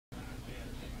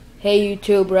Hey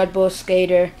YouTube, Red Bull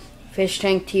Skater,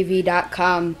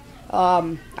 FishTankTV.com.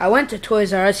 I went to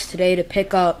Toys R Us today to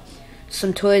pick up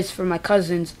some toys for my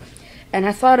cousins, and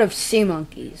I thought of sea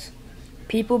monkeys.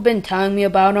 People have been telling me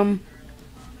about them,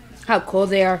 how cool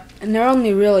they are, and they're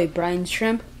only really brine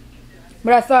shrimp.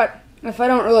 But I thought, if I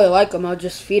don't really like them, I'll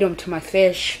just feed them to my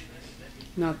fish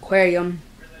in the aquarium.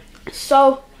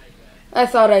 So, I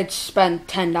thought I'd spend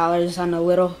 $10 on a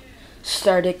little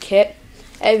starter kit.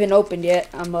 I haven't opened yet.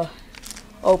 I'm going to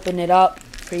open it up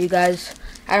for you guys.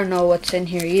 I don't know what's in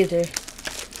here either.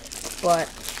 But,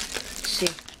 let's see.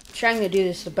 I'm trying to do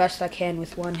this the best I can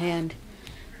with one hand.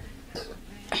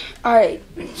 Alright,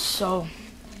 so,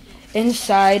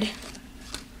 inside,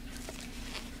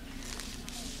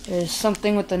 there's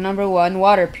something with the number 1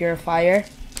 water purifier.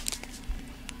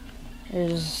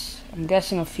 There's, I'm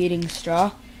guessing, a feeding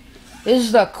straw. This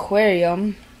is the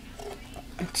aquarium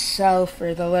itself,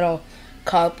 or the little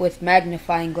cup with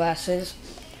magnifying glasses.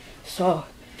 So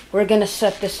we're gonna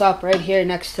set this up right here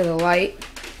next to the light,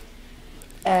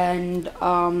 and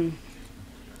I'm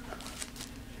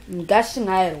guessing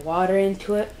I had water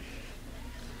into it,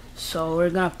 so we're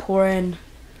gonna pour in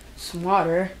some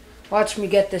water. Watch me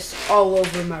get this all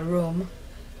over my room.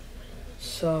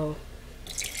 So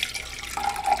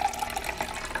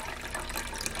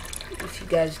if you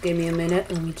guys give me a minute,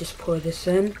 let me just pour this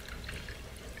in.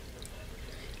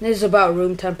 This is about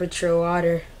room temperature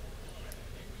water.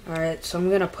 Alright, so I'm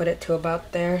going to put it to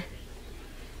about there.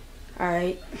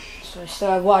 Alright, so I still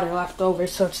have water left over,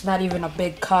 so it's not even a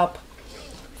big cup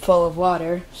full of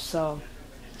water. So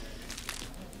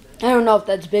I don't know if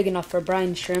that's big enough for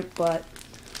brine shrimp, but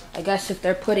I guess if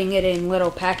they're putting it in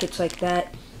little packets like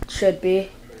that, it should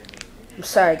be. I'm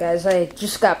sorry guys, I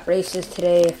just got braces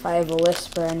today if I have a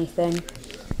lisp or anything.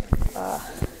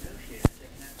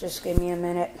 Just give me a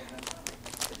minute.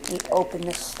 Let me open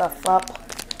this stuff up.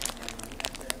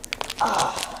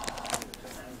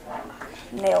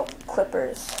 Nail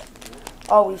clippers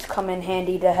always come in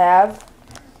handy to have.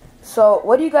 So,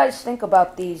 what do you guys think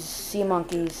about these sea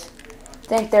monkeys?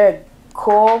 Think they're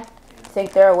cool?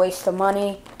 Think they're a waste of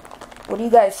money? What do you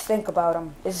guys think about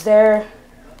them? Is there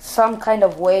some kind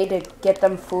of way to get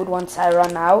them food once I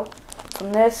run out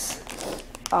from this?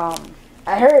 I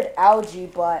heard algae,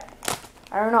 but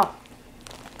I don't know.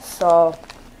 So,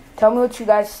 tell me what you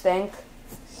guys think,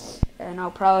 and I'll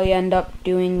probably end up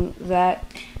doing that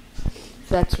if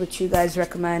that's what you guys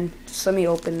recommend. Just let me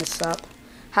open this up.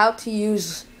 How to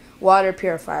use water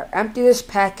purifier. Empty this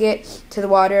packet to the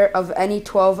water of any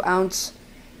 12-ounce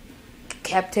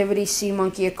captivity sea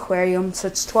monkey aquarium, so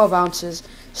it's 12 ounces.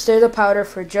 Stir the powder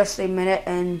for just a minute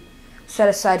and set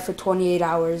aside for 28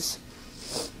 hours.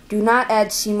 Do not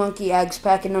add sea monkey eggs,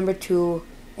 packet number 2,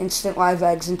 instant live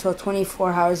eggs, until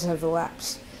 24 hours have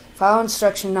elapsed. Follow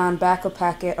instruction on back of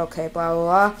packet. Okay, blah,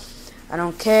 blah, blah. I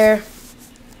don't care.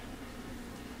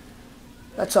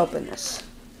 Let's open this,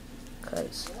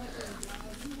 because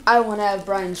I want to have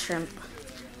brine shrimp.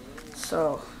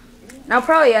 So, and I'll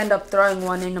probably end up throwing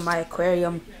one into my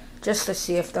aquarium just to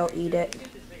see if they'll eat it.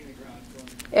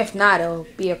 If not, it'll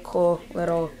be a cool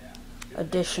little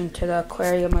addition to the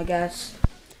aquarium, I guess.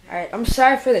 Alright, I'm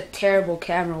sorry for the terrible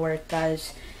camera work,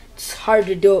 guys. It's hard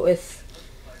to do it with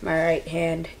my right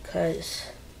hand, because...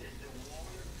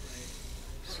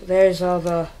 So there's all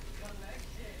the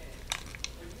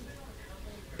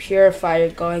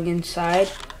purifier going inside.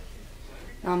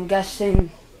 Now I'm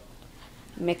guessing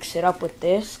mix it up with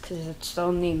this, because it's the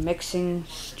only mixing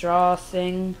straw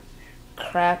thing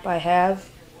crap I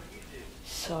have.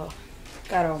 So,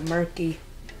 got all murky,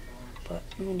 but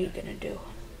what are you gonna do?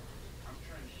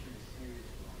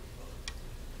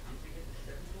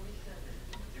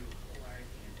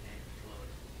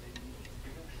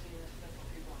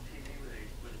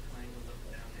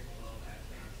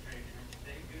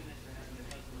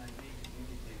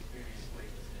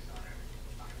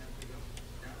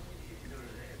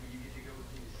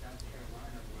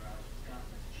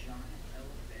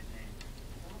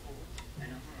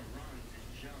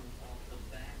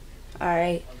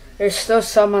 Alright, there's still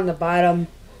some on the bottom.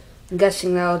 I'm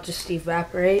guessing that'll just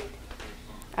evaporate.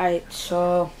 Alright,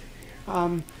 so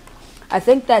I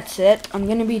think that's it. I'm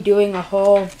gonna be doing a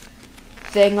whole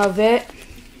thing of it.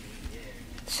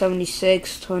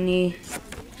 76, 20.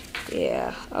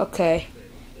 Yeah, okay.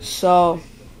 So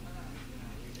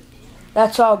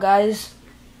that's all, guys.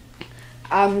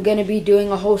 I'm gonna be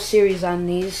doing a whole series on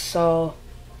these, so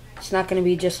it's not gonna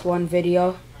be just one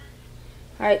video.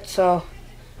 Alright, so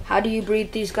how do you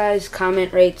breed these guys?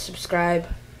 Comment, rate, subscribe,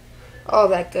 all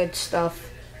that good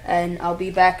stuff. And I'll be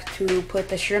back to put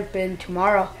the shrimp in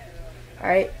tomorrow.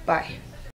 Alright, bye.